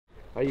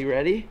Are you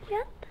ready?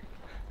 Yep.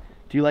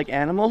 Do you like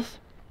animals?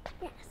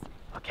 Yes.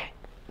 Okay.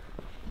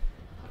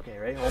 Okay,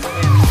 ready? Hold my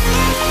hand.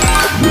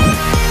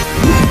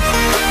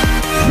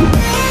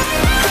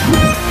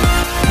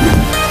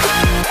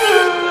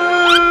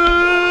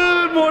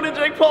 Good morning,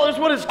 Jake Paulers.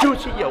 What is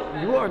Gucci? Yo,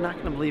 you are not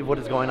gonna believe what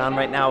is going on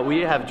right now. We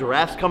have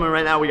giraffes coming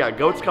right now. We got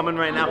goats coming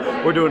right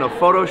now. We're doing a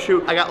photo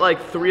shoot. I got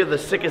like 3 of the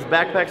sickest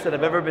backpacks that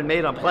have ever been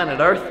made on planet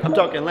Earth. I'm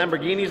talking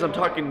Lamborghinis. I'm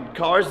talking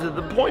cars.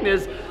 The point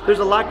is, there's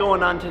a lot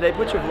going on today.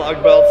 Put your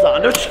vlog belts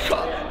on. Yo,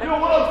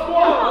 what up,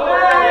 squad?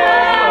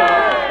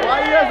 Why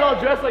are you guys all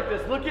dressed like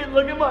this? Look at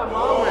my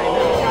mom right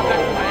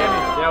now.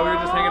 Yeah, we were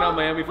just hanging out in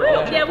Miami for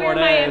all 4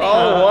 days.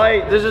 Oh,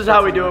 white. This is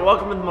how we do it.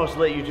 Welcome to the most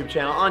lit YouTube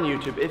channel on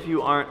YouTube. If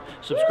you aren't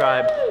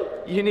subscribed,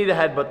 you need to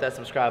headbutt that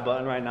subscribe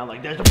button right now.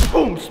 Like, there's a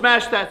boom,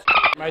 smash that.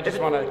 I just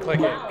want to click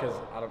it because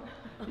I don't.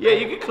 Yeah,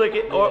 you can click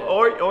it,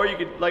 or you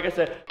could, like I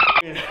said,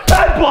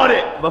 headbutt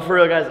it. But for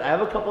real, guys, I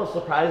have a couple of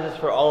surprises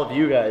for all of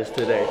you guys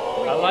today.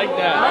 I like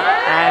that.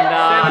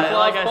 And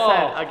like I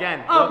said,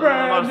 again, welcome to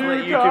the most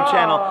lit YouTube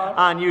channel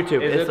on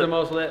YouTube. Is it the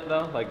most lit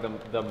though? Like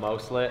the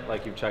most lit?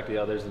 Like you've checked the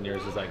others and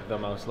yours is like the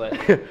most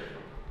lit?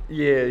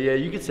 Yeah,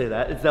 you could say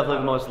that. It's definitely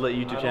the most lit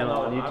YouTube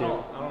channel on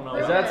YouTube. I don't know.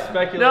 Is that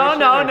speculation?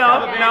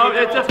 No,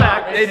 it's a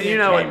fact. You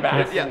know it.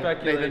 Yeah,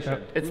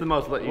 speculation. It's the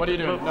most lit YouTube. What are you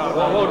doing? No,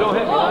 whoa, don't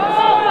hit me.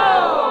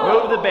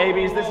 Move the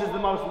babies. This is the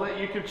most lit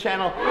YouTube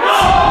channel.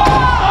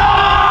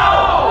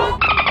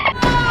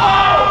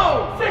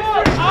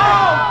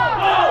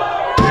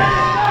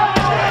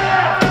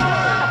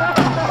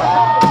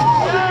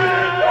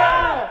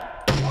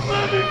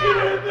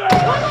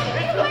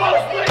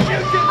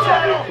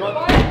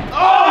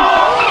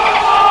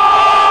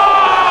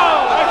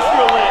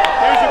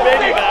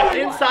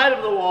 Inside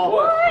of the wall.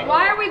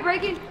 Why are we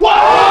breaking?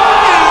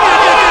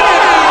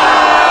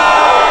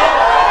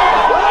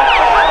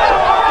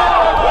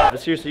 But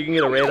seriously, you can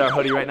get a radar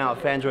hoodie right now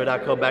at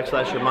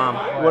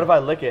fanjoy.co/your-mom. What if I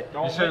lick it?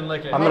 You shouldn't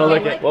lick it. I'm gonna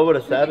lick it. What would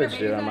a savage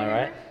do? Am I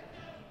right?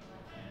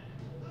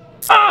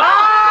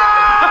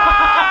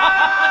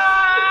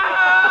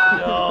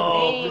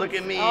 Yo, look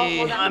at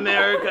me,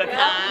 America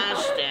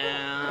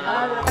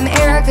Costello. I'm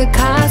Erica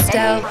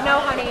Costello. No,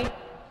 honey.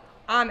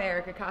 I'm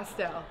Erica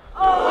Costello.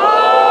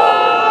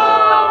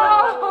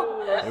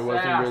 It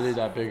wasn't really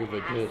that big of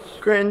a kiss.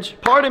 Cringe.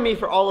 Pardon me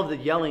for all of the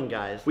yelling,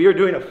 guys. We are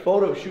doing a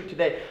photo shoot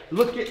today.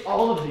 Look at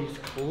all of these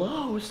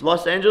clothes.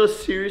 Los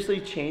Angeles seriously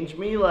changed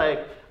me.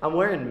 Like, I'm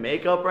wearing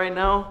makeup right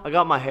now. I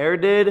got my hair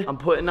did. I'm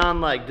putting on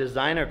like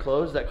designer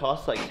clothes that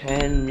cost like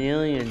 $10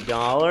 million.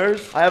 I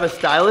have a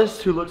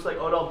stylist who looks like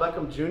Odell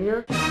Beckham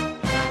Jr.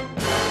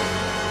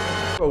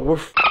 Bro, we're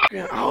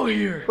f***ing out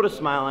here. Put a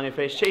smile on your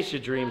face, chase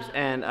your dreams,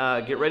 and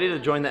get ready to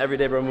join the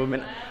Everyday Bro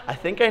movement. I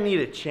think I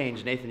need a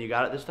change. Nathan, you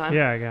got it this time?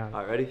 Yeah, I got it.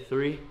 All right, ready?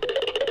 3,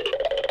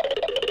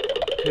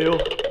 2,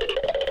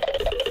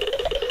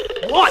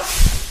 1.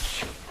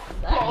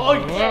 Oh,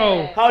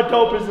 yeah. How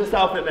dope is this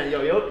outfit, man?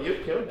 Yo, you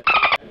killed it.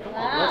 Come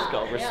on, let's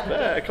go.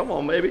 Respect. Come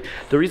on, baby.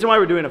 The reason why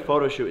we're doing a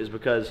photo shoot is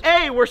because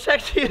A, we're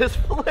sexy as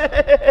flip.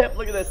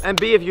 Look at this. And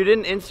B, if you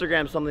didn't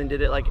Instagram something,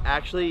 did it like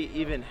actually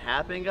even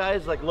happen,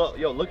 guys? Like, look,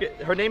 yo, look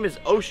at her name is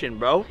Ocean,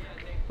 bro.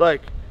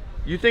 Like,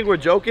 you think we're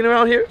joking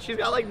around here? She's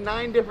got like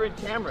 9 different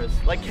cameras.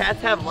 Like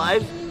cats have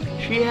lives.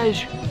 She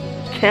has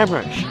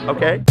cameras,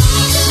 okay?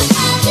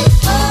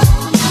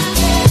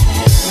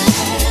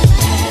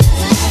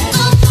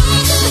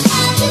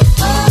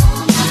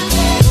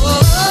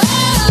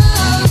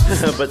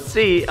 But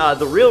see,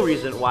 the real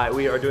reason why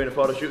we are doing a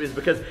photo shoot is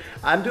because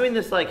I'm doing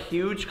this like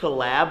huge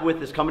collab with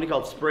this company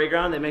called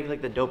Sprayground. They make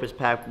like the dopest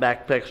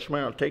backpacks.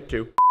 Smile, take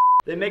 2.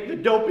 They make the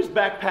dopest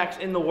backpacks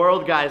in the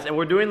world, guys. And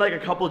we're doing like a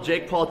couple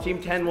Jake Paul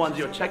Team 10 ones.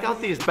 Yo, check out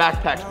these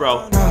backpacks,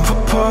 bro.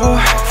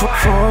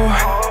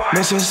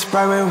 Mrs.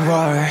 Sprite with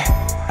water.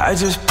 I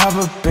just pop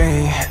a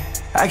bean.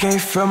 I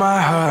can't feel my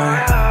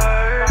heart.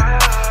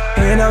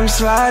 And I'm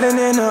sliding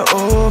in the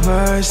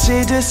Uber,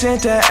 she just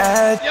sent the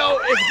ad. Yo,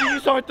 if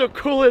these aren't the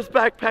coolest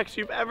backpacks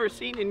you've ever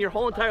seen in your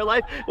whole entire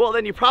life, well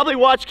then you probably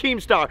watch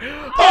Keemstar.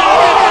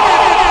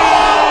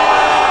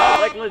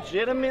 Like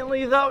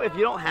legitimately though, if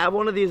you don't have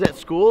one of these at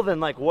school, then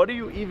like what are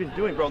you even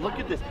doing, bro? Look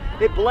at this,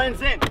 it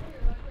blends in.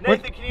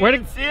 Nathan, can you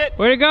even see it?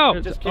 Where'd it go?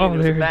 Just kidding, it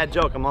was a bad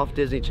joke. I'm off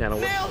Disney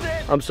Channel.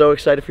 I'm so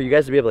excited for you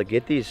guys to be able to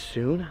get these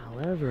soon.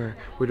 However,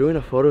 we're doing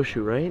a photo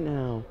shoot right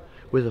now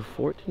with a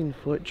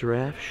 14-foot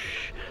giraffe.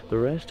 Shh. The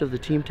rest of the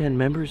Team 10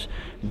 members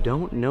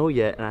don't know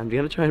yet, and I'm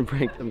gonna try and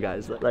prank them,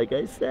 guys. Like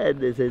I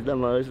said, this is the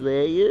most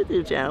lit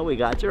YouTube channel. We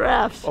got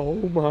giraffes. Oh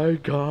my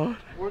God.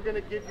 We're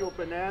gonna give you a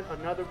banana,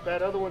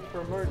 that other one's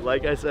for emergency.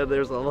 Like I said,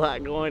 there's a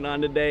lot going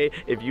on today.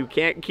 If you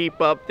can't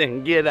keep up,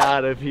 then get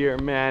out of here,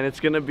 man.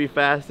 It's gonna be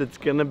fast, it's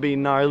gonna be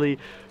gnarly.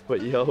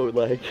 But yo,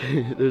 like,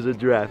 there's a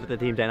giraffe at the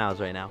Team 10 house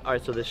right now. All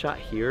right, so this shot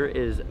here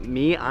is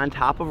me on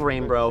top of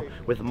Rainbow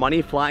with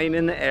money flying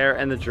in the air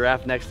and the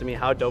giraffe next to me.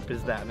 How dope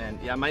is that, man?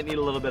 Yeah, I might need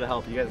a little bit of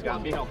help. You guys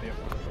got me help here.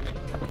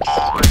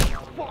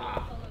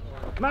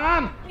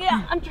 Mom!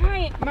 Yeah, I'm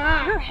trying.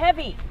 Mom! You're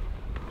heavy.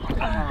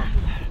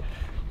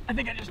 I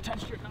think I just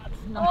touched your nuts.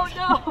 Oh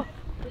no!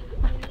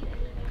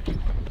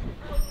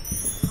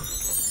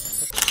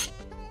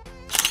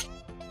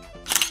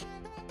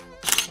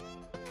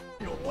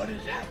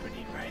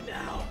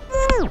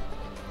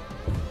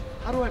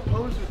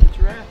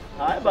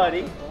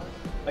 buddy?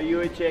 Are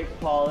you a Jake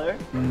Pauler?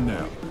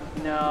 No.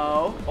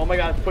 No. Oh my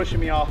God, it's pushing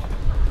me off.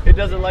 It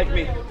doesn't like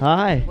me.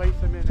 Hi.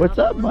 What's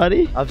up,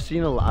 buddy? I've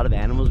seen a lot of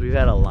animals. We've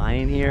had a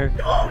lion here.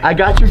 I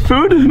got your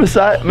food,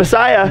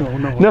 Messiah.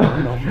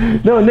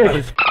 No,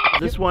 Nick.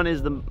 This one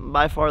is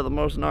by far the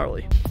most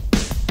gnarly.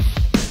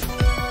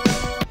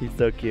 He's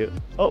so cute.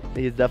 Oh,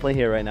 he's definitely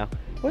here right now.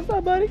 What's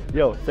up, buddy?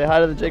 Yo, say hi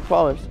to the Jake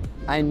Paulers.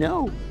 I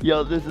know.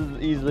 Yo, this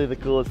is easily the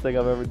coolest thing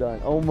I've ever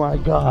done. Oh my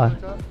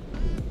God.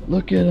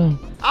 Look at him.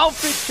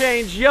 Outfit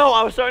change. Yo,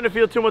 I was starting to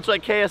feel too much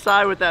like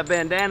KSI with that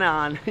bandana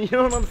on. You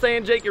know what I'm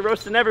saying, Jake? You're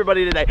roasting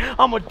everybody today.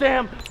 I'm a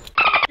damn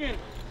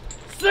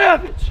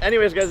savage.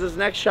 Anyways, guys, this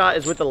next shot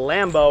is with the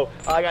Lambo.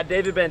 I got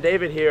David Ben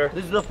David here.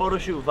 This is the photo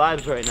shoot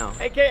vibes right now.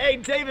 AKA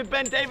David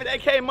Ben David,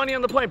 AKA Money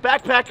on the Plane.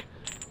 Backpack.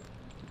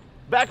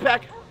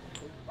 Backpack.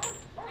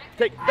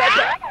 Take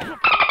backpack.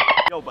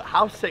 Yo, but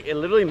how sick. It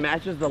literally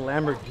matches the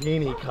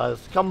Lamborghini,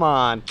 cuz. Come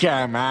on.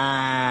 Come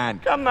on.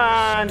 Come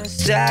on.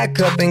 Stack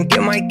up and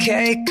get my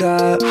cake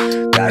up.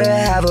 Gotta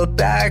have a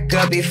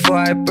backup before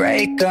I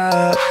break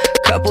up.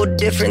 Couple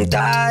different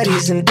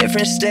thotties and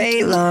different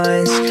state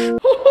lines.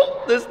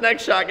 This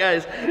next shot,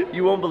 guys,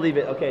 you won't believe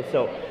it. Okay,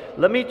 so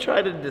let me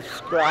try to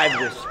describe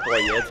this for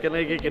you. It's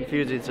gonna get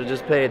confusing, so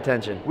just pay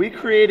attention. We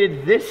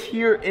created this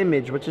here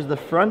image, which is the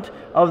front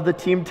of the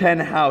Team 10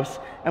 house,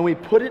 and we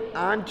put it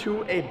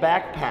onto a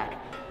backpack.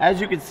 As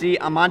you can see,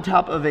 I'm on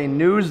top of a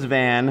news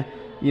van.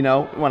 You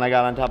know, when I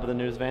got on top of the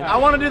news van. I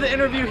want to do the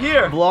interview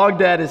here. Vlog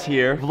Dad is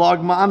here.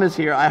 Vlog Mom is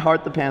here. I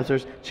heart the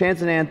Panthers.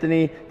 Chance and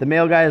Anthony. The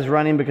male guy is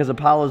running because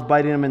Apollo's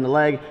biting him in the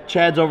leg.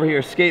 Chad's over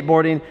here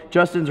skateboarding.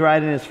 Justin's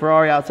riding his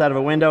Ferrari outside of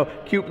a window.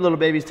 Cute little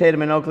babies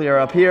Tatum and Oakley are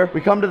up here. We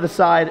come to the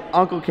side.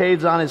 Uncle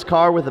Cade's on his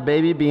car with a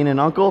baby, being an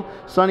uncle.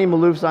 Sonny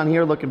Maloof's on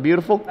here looking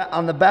beautiful.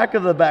 On the back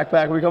of the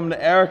backpack, we come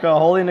to Erica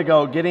holding a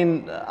goat,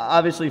 getting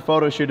obviously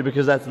photo shooted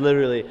because that's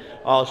literally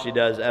all she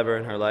does ever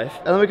in her life.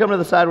 And then we come to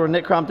the side where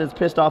Nick Crompton's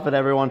pissed off at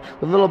everyone.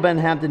 With little Ben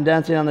Hampton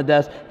dancing on the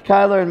desk.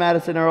 Kyler and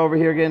Madison are over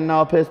here getting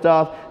all pissed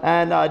off.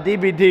 And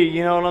DBD,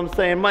 you know what I'm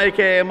saying? Mike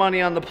A. Money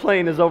on the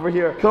Plane is over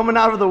here coming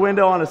out of the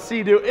window on a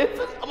Sea-Doo. It's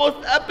the most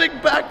epic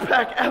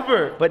backpack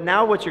ever. But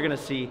now what you're gonna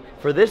see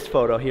for this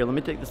photo here, let me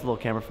take this little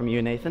camera from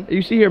you, Nathan.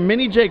 You see here,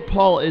 Mini Jake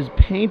Paul is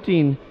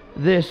painting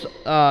this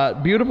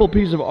beautiful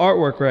piece of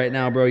artwork right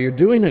now, bro. You're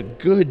doing a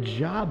good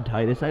job,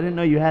 Titus. I didn't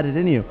know you had it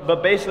in you.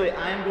 But basically,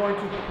 I'm going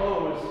to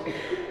pose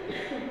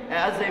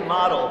as a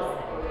model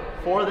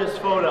for this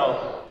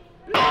photo.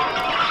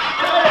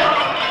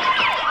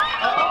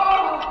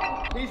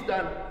 He's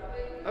done.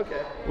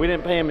 Okay. We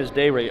didn't pay him his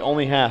day rate,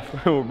 only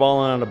half. We're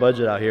balling on a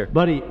budget out here.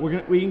 Buddy,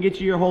 we can get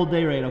you your whole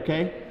day rate,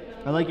 okay?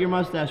 I like your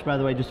mustache, by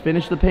the way. Just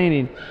finish the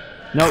painting.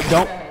 No,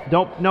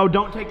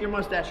 don't take your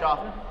mustache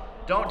off.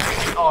 Don't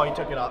take it. Oh, he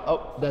took it off.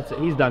 Oh, that's it.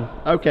 He's done.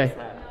 Okay.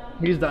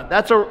 He's done.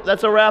 That's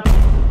a wrap.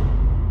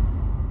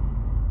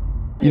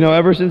 You know,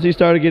 ever since he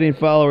started getting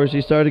followers,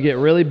 he started to get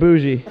really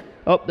bougie.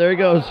 Oh, there he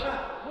goes.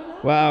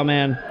 Wow,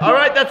 man. All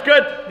right, that's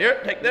good.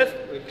 Here, take this.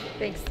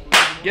 Thanks.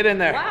 Get in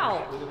there.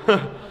 Wow. You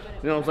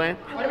know what I'm saying?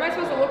 What am I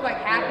supposed to look like?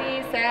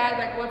 Happy, sad?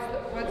 Like what's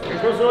You're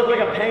supposed to look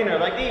like a painter.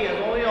 Like these.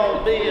 Only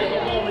all these.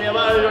 Only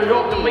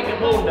about to make it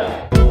move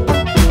down.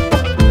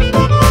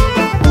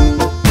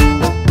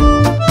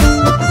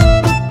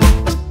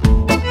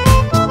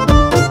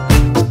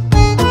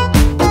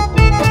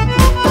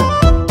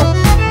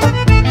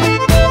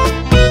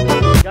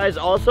 Guys,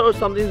 also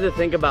something to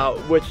think about,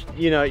 which,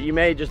 you know, you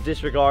may just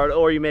disregard,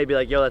 or you may be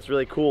like, yo, that's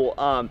really cool.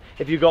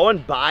 If you go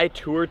and buy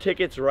tour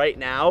tickets right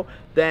now,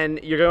 then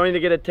you're going to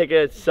get to take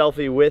a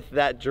selfie with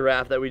that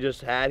giraffe that we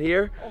just had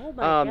here. Oh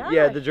my gosh.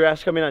 Yeah, the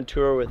giraffe's coming on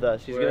tour with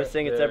us. He's gonna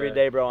sing It's Every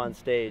Day, Bro on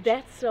stage.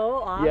 That's so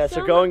awesome. Yeah,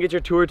 so go and get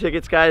your tour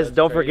tickets, guys.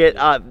 Don't forget,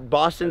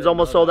 Boston's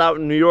almost sold out,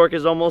 New York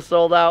is almost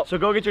sold out. So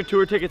go get your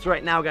tour tickets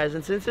right now, guys.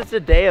 And since it's a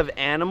day of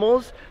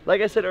animals,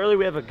 like I said earlier,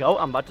 we have a goat.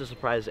 I'm about to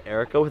surprise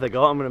Erica with a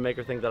goat. I'm gonna make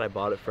her think that I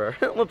bought it for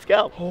her. Let's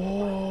go.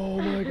 Oh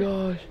my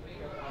gosh.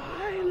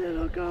 Hi,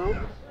 little goat.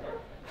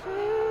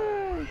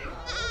 Hi.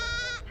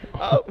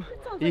 Oh,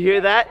 you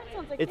hear that?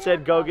 It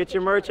said go get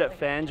your merch at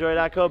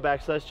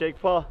fanjoy.co/Jake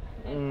Paul.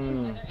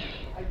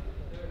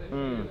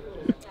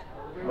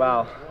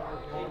 Wow.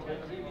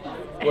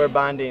 We're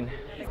bonding.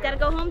 He's got to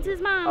go home to his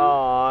mom.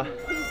 Aw.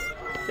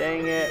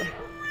 Dang it.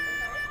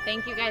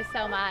 Thank you guys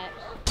so much.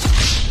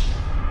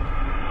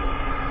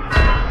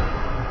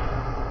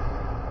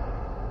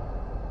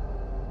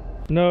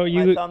 No,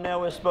 my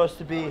thumbnail was supposed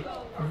to be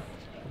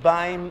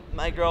buying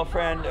my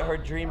girlfriend her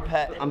dream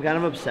pet. I'm kind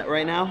of upset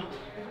right now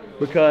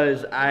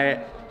because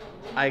I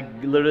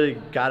literally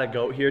got a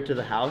goat here to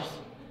the house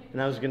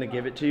and I was gonna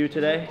give it to you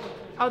today.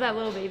 Oh, that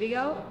little baby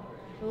goat?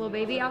 The little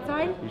baby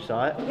outside? You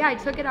saw it? Yeah, I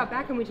took it out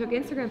back and we took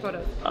Instagram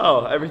photos.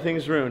 Oh,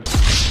 everything's ruined.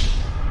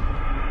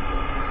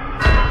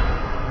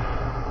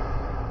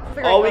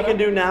 All we can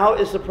do now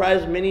is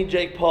surprise Mini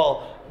Jake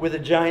Paul with a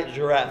giant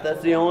giraffe.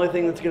 That's the only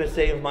thing that's gonna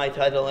save my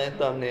title and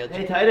thumbnail.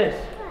 Hey Titus,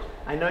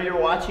 I know you're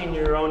watching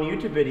your own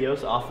YouTube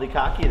videos, awfully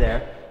cocky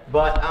there,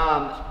 but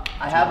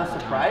I have a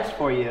surprise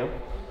for you.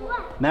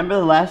 Remember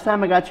the last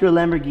time I got you a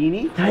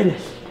Lamborghini?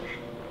 Titus,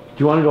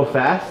 you want to go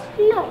fast?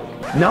 No.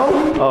 No?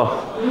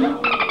 Oh.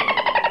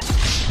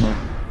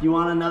 You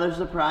want another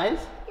surprise?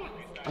 Yes.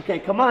 Okay,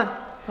 come on.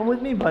 Come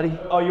with me, buddy.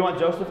 Oh, you want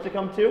Joseph to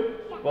come too?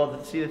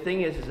 Well, see, the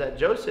thing is that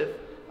Joseph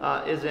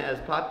isn't as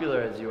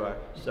popular as you are.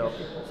 So,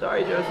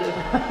 sorry, Joseph.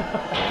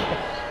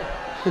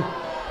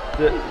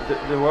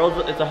 the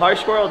world's, it's a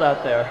harsh world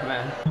out there,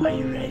 man. Are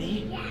you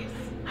ready? Yes.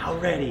 How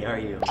ready are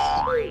you?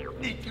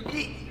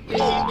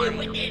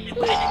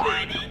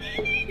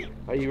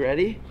 Are you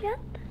ready? Yep.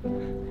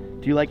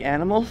 Do you like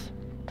animals?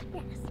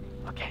 Yes.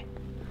 Okay.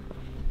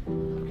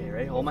 Okay,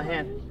 ready? Hold my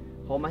hand.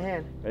 Hold my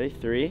hand. Ready?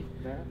 3,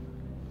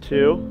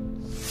 2,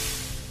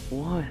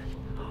 1.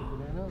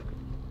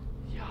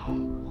 Yo,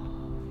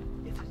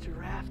 it's a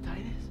giraffe,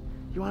 Titus.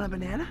 You want a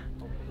banana?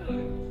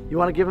 You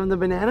want to give him the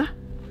banana?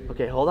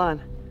 Okay, hold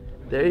on.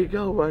 There you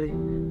go, buddy.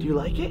 Do you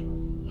like it?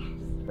 Yes.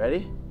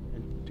 Ready?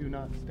 And do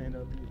not stand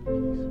up.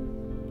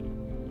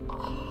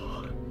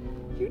 Oh,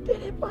 you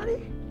did it,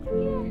 buddy.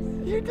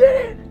 Yes. You did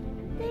it.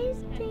 Thanks,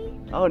 Pete.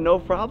 Oh, no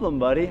problem,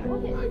 buddy. If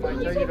I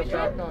tell you to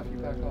back off, you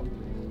back off.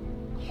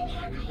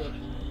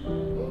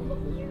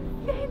 You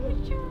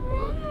favorite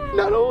giraffe.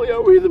 Not only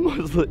are we the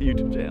most lit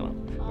YouTube channel,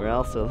 we're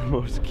also the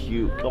most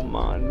cute. Come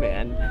on,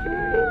 man.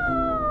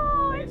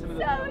 Oh, it's so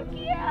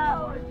cute.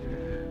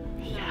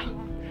 Yeah,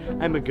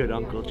 I'm a good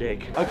Uncle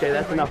Jake. Okay,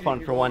 that's enough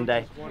fun for one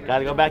day.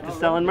 Gotta go back to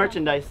selling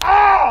merchandise.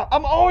 Ah!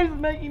 I'm always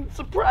making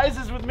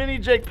surprises with Mini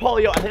Jake Paul.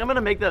 Yo, I think I'm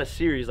gonna make that a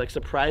series, like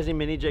surprising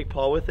Mini Jake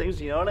Paul with things.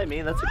 You know what I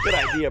mean? That's a good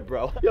idea,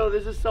 bro. Yo,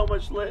 this is so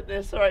much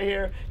litness right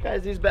here.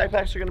 Guys, these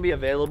backpacks are gonna be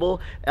available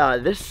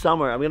this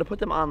summer. I'm gonna put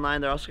them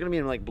online. They're also gonna be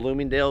in like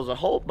Bloomingdale's, a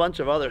whole bunch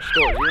of other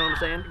stores. You know what I'm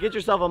saying? Get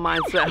yourself a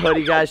mindset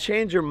hoodie, guys.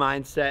 Change your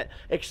mindset.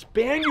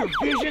 Expand your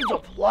visions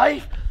of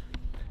life.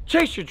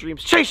 Chase your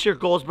dreams, chase your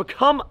goals,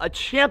 become a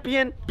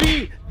champion,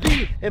 be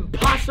the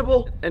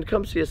impossible, and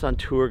come see us on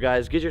tour,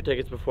 guys. Get your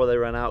tickets before they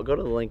run out. Go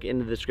to the link in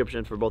the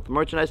description for both the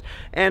merchandise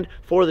and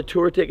for the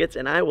tour tickets,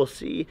 and I will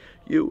see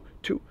you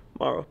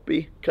tomorrow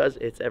because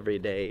it's every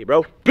day,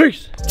 bro.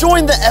 Peace.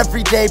 Join the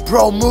Everyday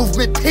Bro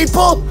movement,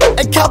 people,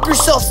 and cop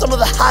yourself some of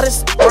the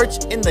hottest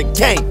merch in the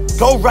game.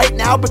 Go right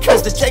now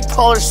because the Jake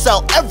Paulers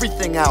sell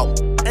everything out.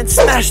 And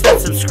smash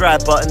that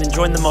subscribe button and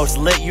join the most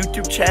lit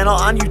YouTube channel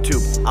on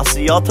YouTube. I'll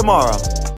see y'all tomorrow.